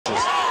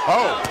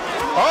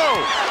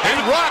He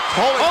rocked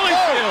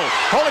Holyfield.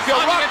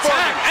 Holyfield rocked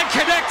Foreman. And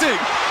connecting.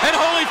 And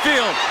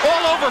Holyfield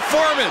all over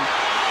Foreman.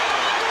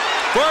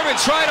 Foreman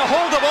trying to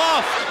hold him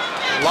off.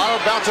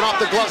 Lotto bouncing off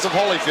the gloves of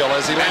Holyfield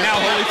as he lands. And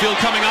now Holyfield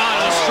coming on.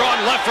 A strong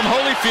left from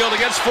Holyfield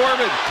against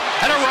Foreman.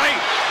 And a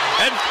right.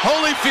 And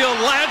Holyfield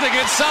landing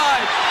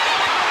inside.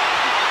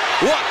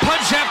 What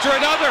punch after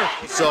another.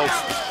 So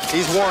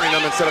he's warning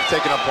them instead of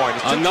taking a point.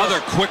 Another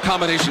quick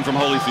combination from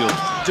Holyfield.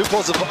 Too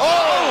close of.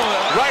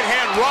 Right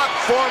hand rock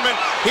Foreman.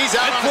 He's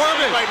out on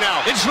Foreman right now.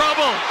 In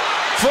trouble.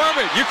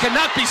 Foreman, you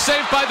cannot be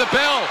saved by the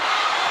bell.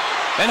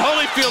 And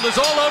Holyfield is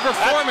all over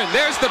Foreman.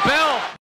 There's the bell.